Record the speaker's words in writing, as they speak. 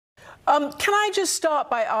Can I just start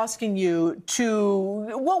by asking you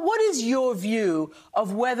what is your view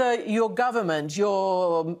of whether your government,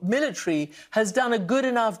 your military, has done a good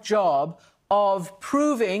enough job of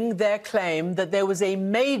proving their claim that there was a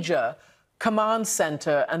major command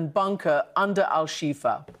center and bunker under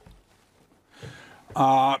al-Shifa?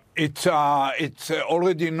 It's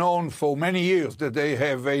already known for many years that they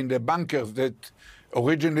have in the bunkers that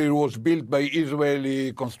originally was built by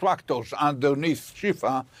Israeli constructors underneath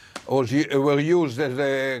Shifa were used as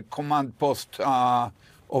a command post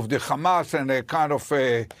of the Hamas and a kind of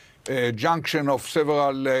a junction of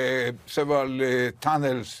several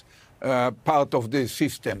tunnels, part of the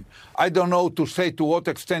system. I don't know to say to what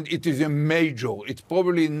extent it is a major. It's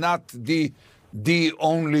probably not the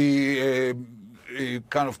only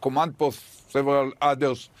kind of command post. Several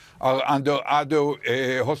others are under other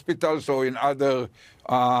hospitals or in other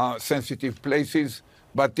sensitive places,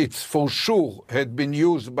 but it's for sure had been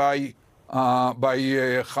used by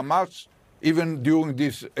Hamas even during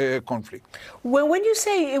this conflict. Well, when you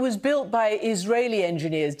say it was built by Israeli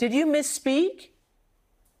engineers, did you misspeak?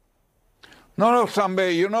 No,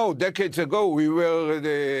 decades ago we were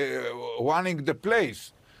running the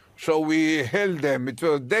place. So we held them. It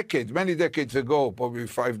was many decades ago, probably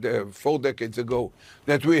 4 decades ago,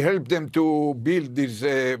 that we helped them to build these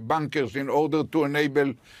bunkers in order to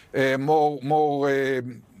enable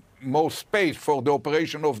more space for the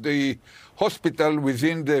operation of the hospital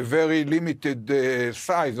within the very limited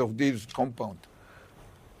size of this compound.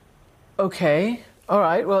 Okay, all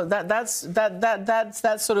right. Well, that's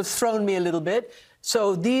sort of thrown me a little bit.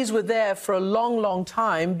 So these were there for a long, long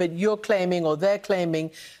time, but you're claiming, or they're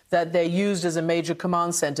claiming, that they're used as a major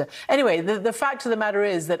command center. Anyway, the fact of the matter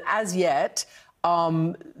is that as yet,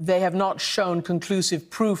 they have not shown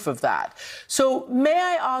conclusive proof of that. So may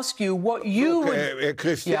I ask you what you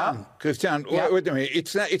Christian, Yeah. wait a minute.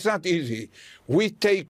 It's not easy. We take